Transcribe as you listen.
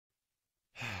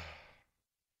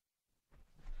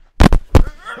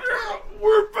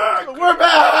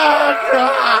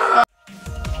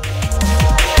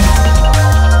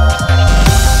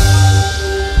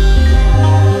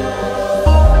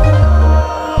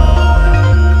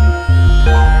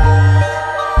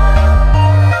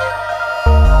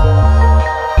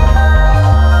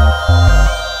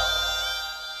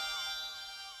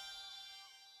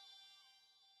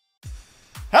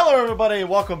everybody,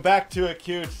 welcome back to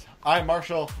ACUTE. I'm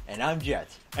Marshall. And I'm Jett.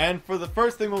 And for the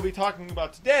first thing we'll be talking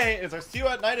about today is our See You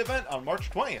at Night event on March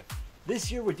 20th. This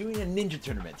year we're doing a ninja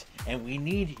tournament, and we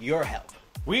need your help.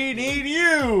 We need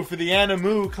you for the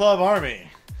Animu Club Army.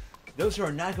 Those who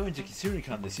are not going to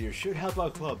KitsuneCon this year should help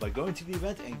our club by going to the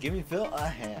event and giving Phil a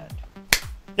hand.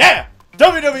 Yeah!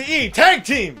 WWE Tag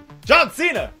Team! John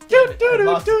Cena! I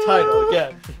lost the title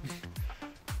again.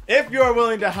 If you are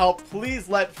willing to help, please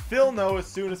let Phil know as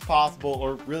soon as possible,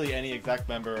 or really any exec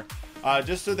member,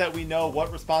 just so that we know what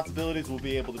responsibilities we'll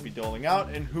be able to be doling out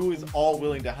and who is all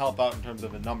willing to help out in terms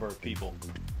of the number of people.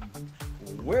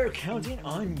 We're counting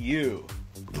on you,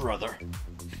 brother.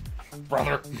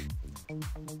 Brother.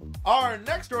 Our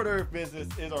next order of business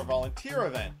is our volunteer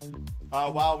event.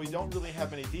 While we don't really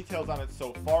have many details on it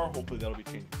so far, hopefully that'll be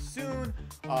changing soon.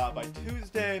 By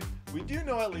Tuesday, we do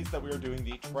know at least that we are doing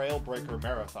the Trailbreaker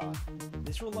Marathon.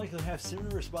 This will likely have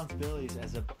similar responsibilities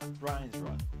as a Brian's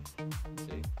run.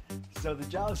 See? So the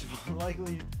jobs will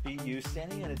likely be you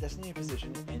standing in a designated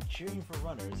position and cheering for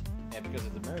runners, and because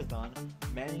of the marathon,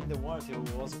 manning the water table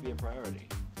will also be a priority.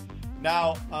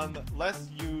 Now, unless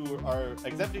you are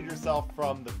exempted yourself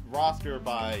from the roster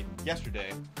by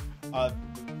yesterday,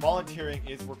 volunteering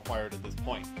is required at this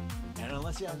point. And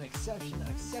unless you have an exception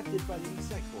accepted by the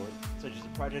exec board, such as a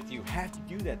project you have to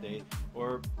do that day,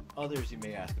 or others you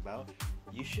may ask about,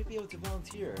 you should be able to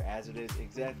volunteer, as it is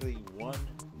exactly 1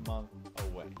 month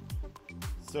away.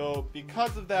 So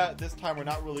because of that, this time we're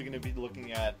not really going to be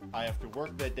looking at I have to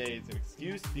work that day as an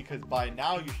excuse, because by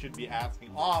now you should be asking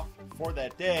off for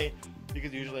that day,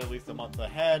 because usually at least a month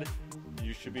ahead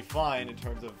you should be fine in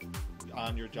terms of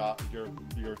on your job, your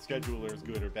scheduler's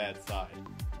good or bad side.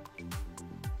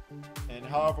 And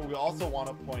however, we also want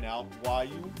to point out why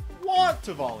you want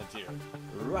to volunteer.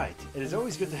 Right. It is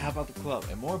always good to help out the club,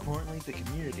 and more importantly, the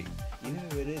community, even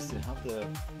if it is to help the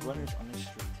runners on the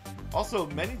street. Also,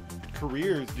 many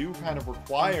careers do kind of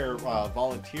require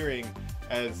volunteering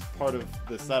as part of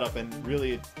the setup, and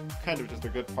really it's kind of just a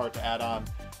good part to add on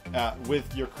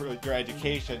with your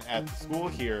education at the school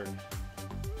here.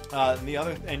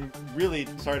 And really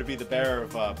sorry to be the bearer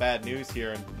of bad news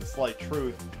here and the slight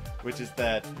truth, which is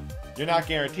that you're not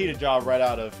guaranteed a job right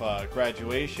out of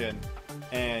graduation,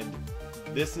 and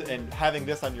having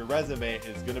this on your resume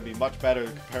is going to be much better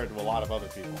compared to a lot of other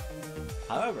people.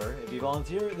 However, if you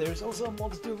volunteer, there's also a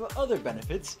multitude of other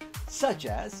benefits, such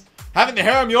as having the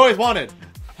harem you always wanted,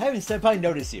 having senpai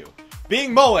notice you,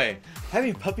 being moe,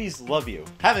 having puppies love you,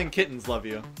 having kittens love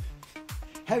you,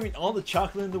 having all the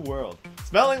chocolate in the world,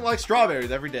 smelling like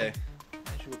strawberries every day.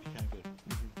 Actually, would be kind of good.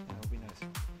 That would be nice.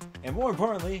 And more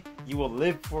importantly, you will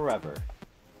live forever.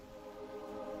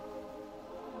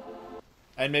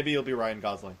 And maybe you'll be Ryan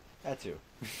Gosling. That too.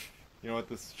 You know what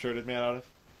this shirt is made out of?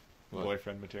 What?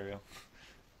 Boyfriend material.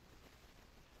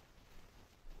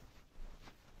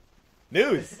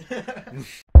 News!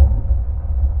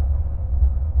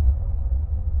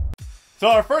 So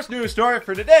our first news story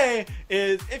for today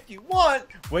is, if you want,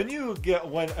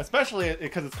 especially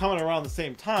because it's coming around the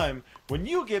same time, when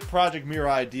you get Project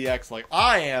Mirai DX like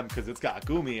I am, because it's got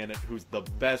Gumi in it, who's the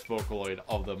best Vocaloid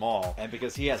of them all. And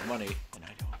because he has money, and I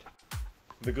don't.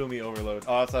 The Gumi overload.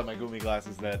 Oh, I also have my Gumi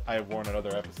glasses that I have worn in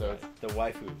other episodes. The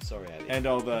waifu, sorry, Abby. And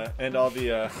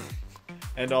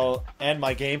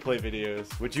my gameplay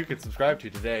videos, which you can subscribe to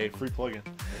today, free plugin.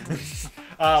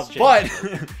 But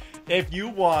if you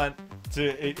want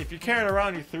to, if you're carrying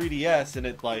around your 3DS and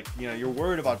it you're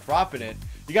worried about dropping it,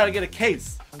 you got to get a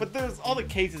case. But there's all the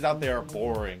cases out there are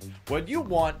boring. What you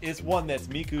want is one that's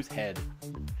Miku's head,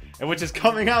 and which is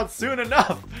coming out soon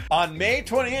enough on May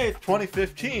 28th,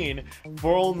 2015,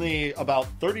 for only about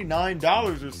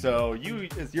 $39 or so. You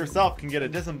yourself can get a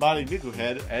disembodied Miku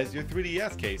head as your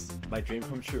 3DS case. My dream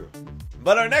come true.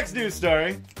 But our next news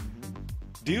story.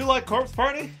 Do you like Corpse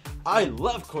Party? I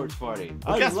love Corpse Party.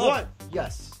 Well, guess what?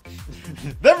 Yes.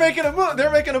 They're making a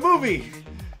movie.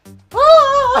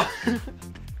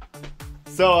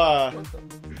 So,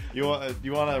 you want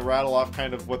to rattle off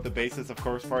kind of what the basis of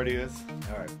Corpse Party is?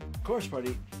 All right. Corpse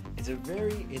Party is a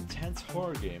very intense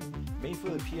horror game made for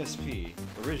the PSP,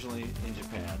 originally in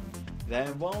Japan, that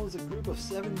involves a group of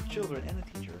 7 children and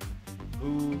a teacher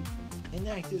who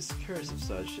enact this curse of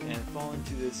such and fall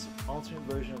into this alternate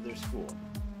version of their school.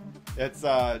 It's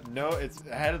it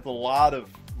had a lot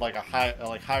of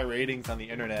high ratings on the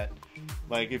internet.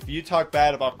 Like, if you talk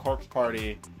bad about Corpse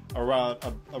Party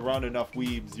around enough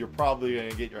weebs, you're probably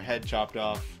gonna get your head chopped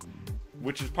off,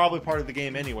 which is probably part of the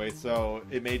game anyway, so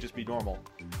it may just be normal.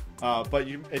 But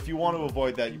if you want to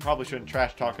avoid that, you probably shouldn't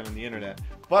trash talking on the internet.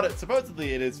 But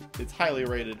supposedly it's highly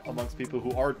rated amongst people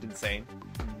who aren't insane.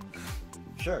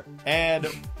 Sure. And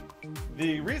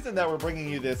the reason that we're bringing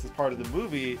you this as part of the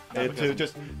movie is to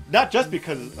just not just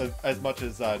because as much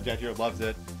as Jett here loves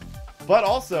it, but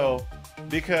also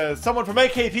because someone from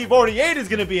AKP48 is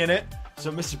going to be in it.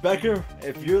 So, Mr. Becker,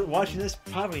 if you're watching this,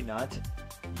 probably not.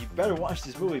 You better watch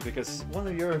this movie because one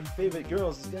of your favorite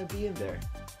girls is going to be in there.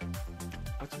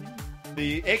 What's her name?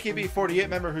 The AKB48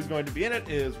 member who's going to be in it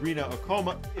is Rina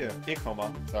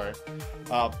Ikoma, sorry.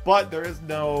 But there is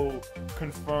no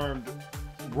confirmed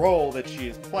role that she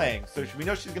is playing. So we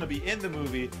know she's going to be in the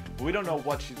movie, but we don't know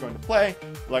what she's going to play.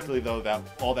 Luckily, though, that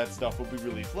all that stuff will be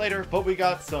released later. But we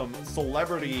got some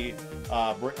celebrity,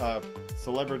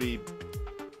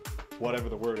 whatever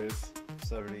the word is.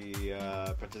 Celebrity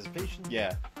participation?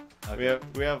 Yeah. Okay.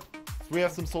 We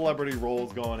have some celebrity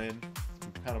roles going in.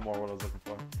 Kind of more what I was looking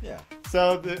for. Yeah.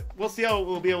 So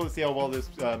we'll be able to see how well this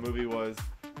movie was.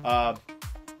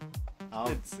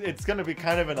 It's going to be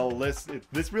kind of in a list.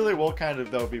 This really will kind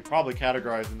of though be probably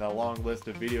categorized in that long list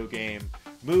of video game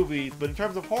movies. But in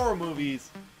terms of horror movies,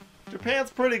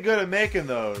 Japan's pretty good at making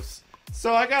those.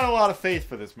 So I got a lot of faith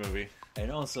for this movie.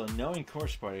 And also, knowing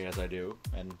Corpse Party as I do,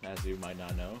 and as you might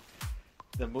not know,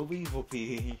 the movie will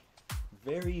be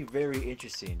very, very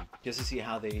interesting just to see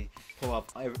how they pull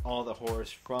up all the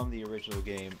horrors from the original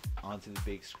game onto the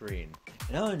big screen.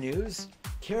 In other news,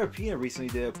 Carapina recently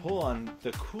did a poll on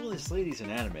the coolest ladies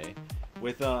in anime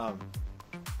with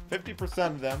 50%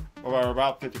 of them, or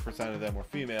about 50% of them, were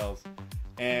females,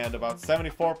 and about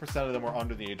 74% of them were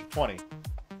under the age of 20.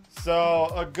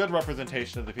 So a good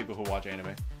representation of the people who watch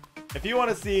anime. If you want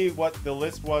to see what the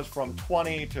list was from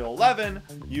 20 to 11,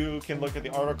 you can look at the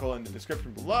article in the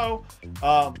description below.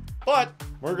 But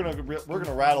we're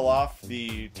gonna rattle off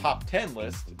the top 10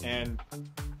 list, and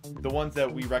the ones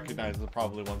that we recognize are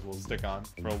probably ones we'll stick on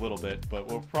for a little bit. But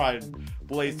we'll probably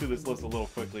blaze through this list a little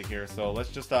quickly here. So let's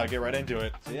just get right into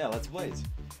it. So yeah, let's blaze.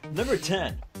 Number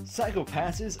 10, Psycho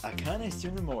Pass's Akane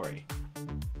Tsunemori.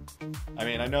 I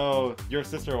mean, I know your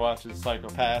sister watches Psycho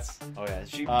Pass. Oh yeah,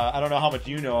 she. I don't know how much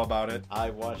you know about it.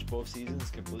 I watched both seasons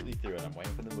completely through, and I'm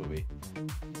waiting for the movie.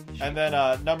 And then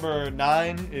number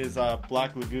 9 is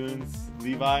Black Lagoon's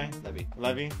Levy. I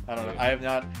don't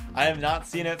know. I have not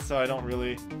seen it, so I don't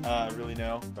really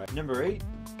know. Right. Number 8,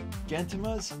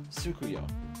 Gintama's Tsukuyo.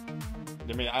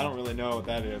 I mean, I don't really know what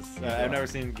that is. I've never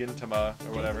seen Gintama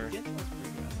or whatever. Gintama's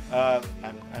pretty good.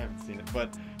 I haven't seen it.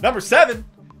 But number 7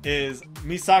 is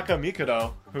Misaka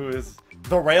Mikado, who is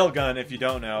the railgun, if you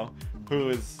don't know, who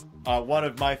is one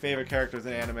of my favorite characters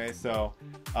in anime. So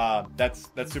that's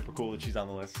super cool that she's on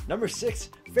the list. Number 6,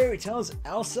 Fairy Tail's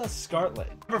Elsa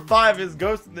Scarlet. Number 5 is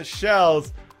Ghost in the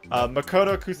Shell's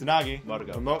Makoto Kusanagi.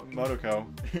 Motoko.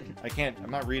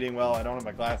 I'm not reading well. I don't have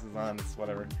my glasses on. It's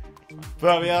whatever.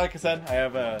 But yeah, like I said, I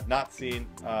have not seen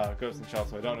Ghost in the Shell,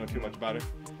 so I don't know too much about it.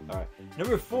 Alright.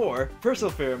 Number 4,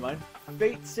 personal favorite of mine,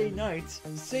 Fate Stay Night's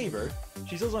Saber.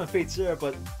 She's also on Fate Zero,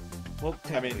 but, well,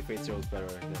 technically Fate Zero is better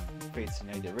than Fate Stay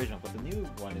Night, the original, but the new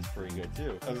one is pretty good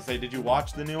too. I was gonna say, did you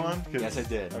watch the new one? Yes, I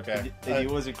did. Okay. It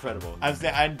was incredible.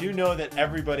 I do know that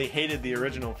everybody hated the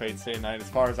original Fate Stay Night, as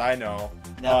far as I know.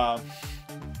 No.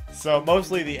 So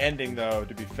mostly the ending, though,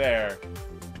 to be fair,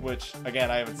 which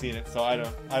again I haven't seen it, so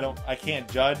I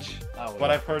can't judge. But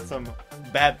I've heard some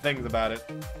bad things about it.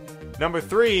 Number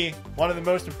 3, one of the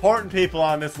most important people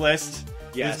on this list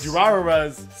is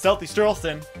Durarara's Celty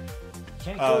Sturlson.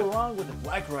 Can't go wrong with a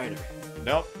Black Rider.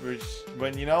 Nope.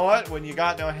 When you know what? When you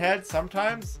got no head,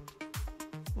 sometimes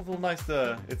it's a little nice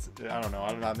to. I don't know.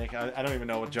 I don't even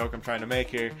know what joke I'm trying to make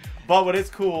here. But what is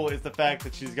cool is the fact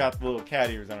that she's got the little cat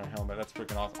ears on her helmet. That's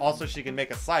freaking awesome. Also, she can make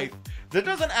a scythe that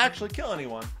doesn't actually kill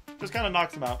anyone. Just kind of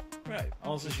knocks them out. Right.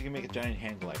 Also, she can make a giant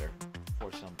hand glider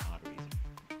for some odd reason.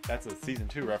 That's a season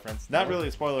 2 reference. Not really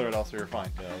a spoiler at all, so you're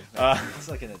fine. No, it's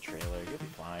like in a trailer. You'll be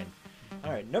fine.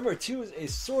 Alright, number 2 is a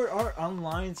Sword Art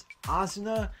Online's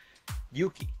Asuna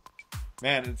Yuki.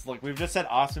 Man, it's like we've just said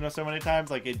Asuna so many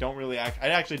times, like it don't really I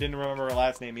actually didn't remember her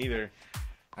last name either.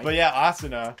 But yeah,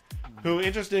 Asuna, who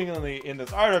interestingly in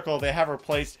this article they have her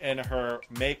placed in her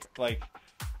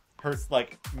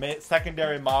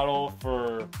secondary model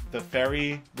for the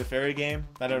fairy game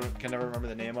that I can never remember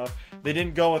the name of. They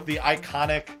didn't go with the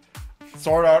iconic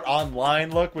Sword Art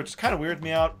Online look, which kind of weirds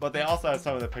me out, but they also have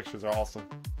some of the pictures are also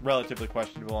relatively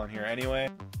questionable on here anyway.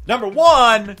 Number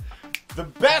 1, the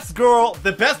best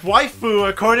waifu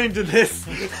according to this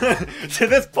to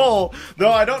this poll,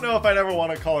 though I don't know if I'd ever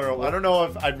want to call her I don't know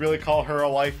if I'd really call her a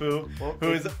waifu,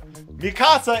 who is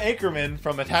Mikasa Ackerman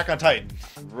from Attack on Titan.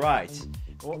 Right.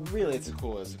 Well, really, it's the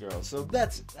coolest girl, so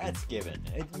that's given.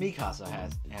 Mikasa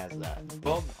has that.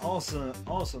 But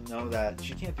also know that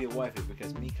she can't be a waifu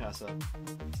because Mikasa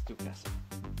is Tsukasa.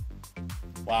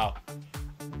 Wow.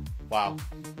 Wow.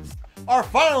 Our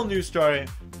final news story,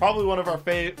 probably one of our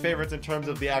favorites in terms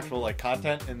of the actual like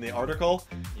content in the article,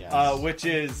 Yes. which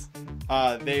is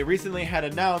they recently had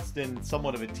announced in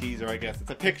somewhat of a teaser, I guess. It's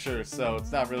a picture, so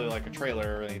it's not really like a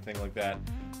trailer or anything like that.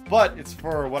 But it's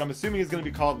for what I'm assuming is going to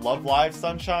be called Love Live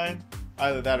Sunshine.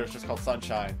 Either that or it's just called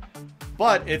Sunshine.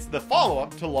 But it's the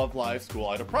follow-up to Love Live School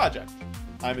Idol Project.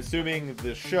 I'm assuming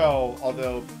the show,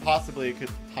 although possibly it could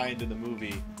tie into the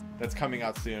movie that's coming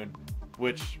out soon,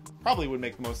 which probably would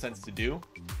make the most sense to do.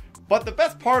 But the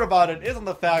best part about it isn't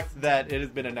the fact that it has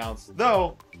been announced,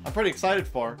 though I'm pretty excited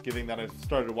for, given that I've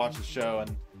started to watch the show,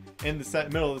 and in the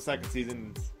middle of the second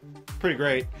season, it's pretty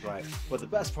great. Right. But the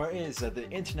best part is that the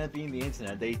internet being the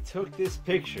internet, they took this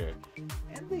picture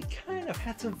and they kind of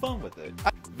had some fun with it.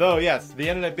 Though, yes, the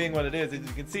internet being what it is, as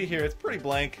you can see here, it's pretty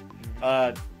blank.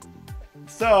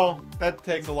 So that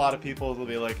takes a lot of people to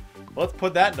be like, let's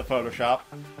put that into Photoshop.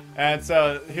 And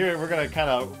so here we're gonna kind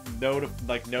of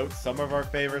note some of our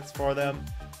favorites for them.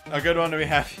 A good one that we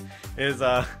have is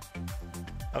I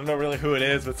don't know really who it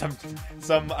is, but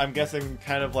some I'm guessing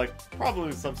kind of like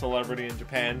probably some celebrity in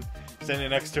Japan standing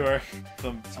next to her.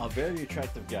 A very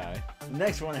attractive guy. The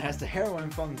next one has the heroine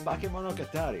from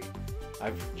Bakemonogatari.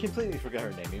 I've completely forgot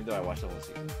her name, even though I watched the whole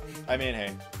season. I mean,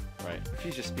 hey. Right.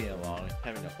 She's just being along,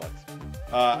 having no flex.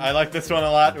 I like this one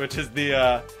a lot, which is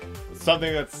the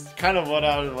something that's kind of what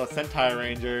out of a Sentai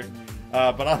Ranger,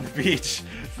 but on the beach,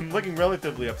 looking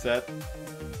relatively upset.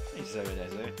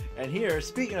 And here,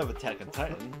 speaking of Attack on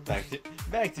Titan, back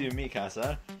to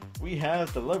Mikasa, we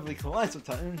have the lovely Colossal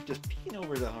Titan just peeking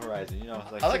over the horizon. You know,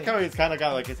 like I like how he's kind of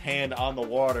got like his hand on the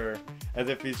water, as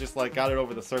if he's just like got it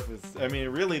over the surface. I mean,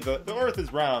 really, the Earth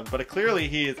is round, but clearly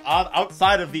he is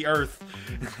outside of the Earth,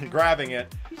 grabbing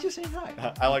it. He's just saying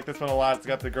hi. I like this one a lot. It's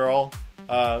got the girl,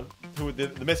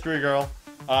 the mystery girl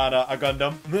on a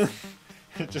Gundam.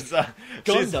 Just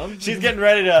Gundam. She's getting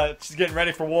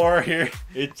ready for war here.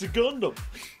 It's a Gundam.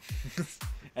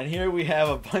 And here we have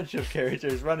a bunch of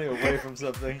characters running away from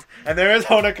something, and there is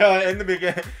Honoka in the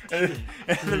beginning, in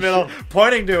the middle,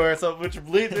 pointing to her. So, which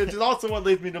is also what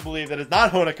leads me to believe that it's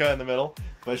not Honoka in the middle.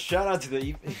 But shout out to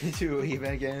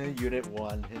Evangelion Unit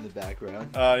 1 in the background.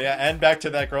 Yeah, and back to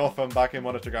that girl from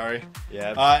Bakemonogatari.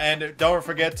 Yeah. And don't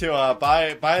forget to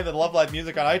buy the Love Live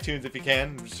music on iTunes if you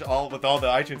can, with all the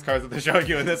iTunes cards that they show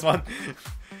you in this one.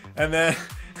 And then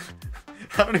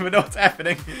I don't even know what's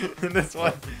happening in this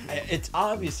one. It's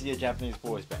obviously a Japanese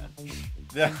boys band.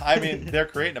 Yeah, I mean, they're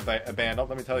creating a band,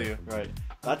 let me tell you. Right.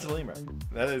 That's a lemur.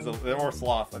 That is or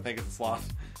sloth. I think it's a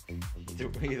sloth.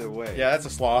 Either way. Yeah, that's a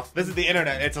sloth. This is the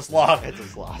internet. It's a sloth. It's a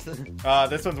sloth.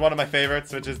 This one's one of my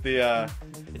favorites, which is the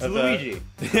it's Luigi.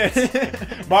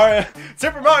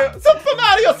 Super Mario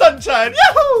Sunshine.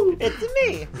 Yahoo! It's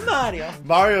me, Mario.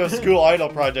 Mario School Idol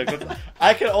Project.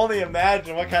 I can only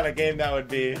imagine what kind of game that would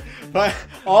be. But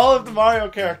all of the Mario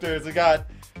characters, it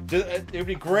would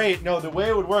be great. No, the way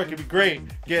it would work, it'd be great.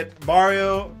 Get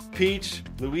Mario, Peach,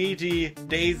 Luigi,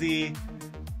 Daisy.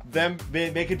 Them,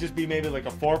 they could just be maybe like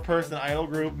a 4-person idol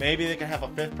group. Maybe they could have a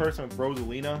 5th person with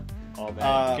Rosalina. Oh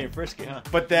man, getting frisky, huh?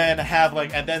 But then have they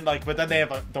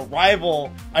have the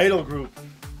rival idol group: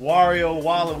 Wario,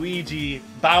 Waluigi,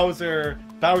 Bowser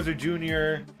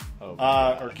Jr.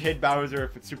 Or Kid Bowser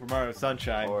if it's Super Mario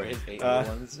Sunshine, or his 8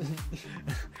 ones.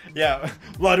 Yeah,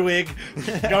 Ludwig.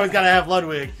 You always gotta have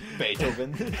Ludwig.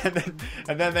 Beethoven.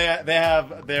 and then they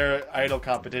have their idol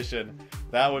competition.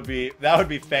 That would be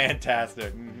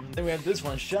fantastic. Then we have this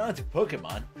one. Shout out to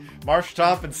Pokemon.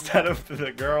 Marshtomp instead of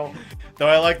the girl. Though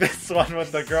I like this one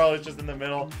with the girl who's just in the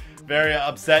middle, very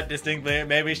upset distinctly.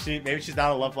 Maybe she's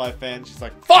not a Love Live fan. She's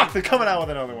like, fuck, they're coming out with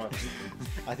another one.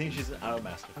 I think she's an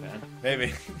Idolmaster fan.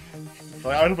 Maybe.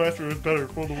 Like, Idolmaster is better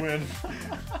for the win.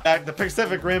 The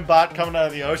Pacific Rim bot coming out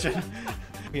of the ocean.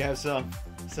 We have some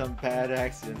bad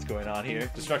accidents going on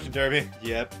here. Destruction Derby.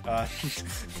 Yep.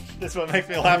 This one makes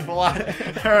me laugh a lot.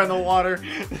 Her in the water.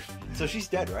 So she's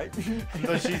dead, right?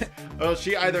 So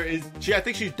I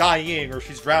think she's dying or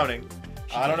she's drowning.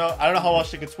 I don't know how well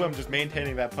she could swim just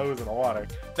maintaining that pose in the water.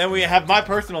 Then we have my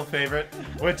personal favorite,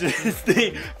 which is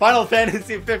the Final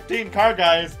Fantasy 15 car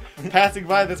guys passing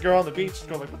by this girl on the beach, just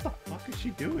going like, what the fuck is she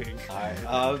doing?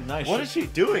 Nice. What is she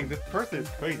doing? This person is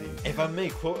crazy. If I may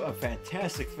quote a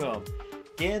fantastic film,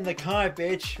 get in the car,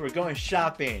 bitch. We're going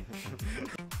shopping.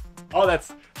 Oh,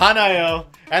 that's Hanayo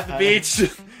at the beach,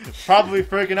 probably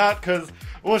freaking out because,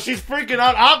 well, she's freaking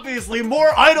out. Obviously,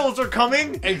 more idols are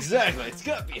coming. Exactly. It's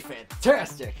gonna be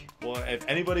fantastic. Well, if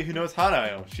anybody who knows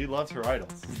Hanayo, she loves her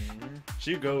idols. Mm-hmm.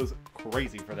 She goes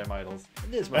crazy for them idols.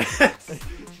 This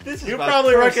is you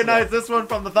probably recognize this one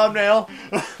from the thumbnail.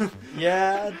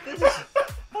 Yeah, this is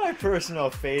my personal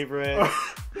favorite.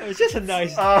 It's just a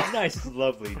nice,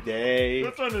 lovely day.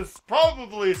 This one is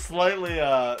probably slightly,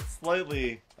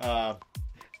 what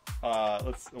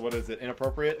is it?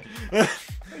 Inappropriate. What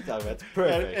are you talking about? It's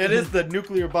perfect. It is the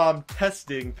nuclear bomb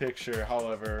testing picture,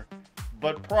 however,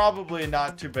 but probably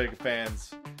not too big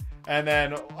fans. And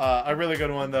then a really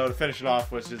good one though to finish it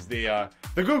off, which is the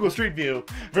Google Street View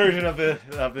version of this.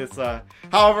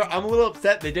 However, I'm a little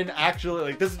upset they didn't actually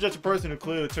like. This is just a person who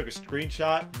clearly took a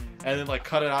screenshot and then like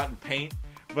cut it out in Paint.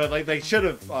 But like they should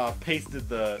have pasted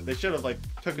they should have like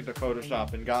took it to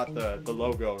Photoshop and got the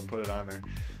logo and put it on there.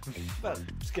 But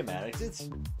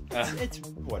schematics, it's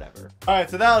whatever. All right,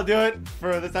 so that'll do it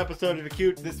for this episode of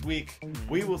ACUTE this week.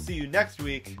 We will see you next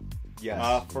week.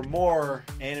 Yes. For more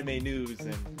anime news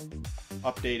and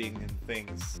updating and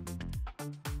things.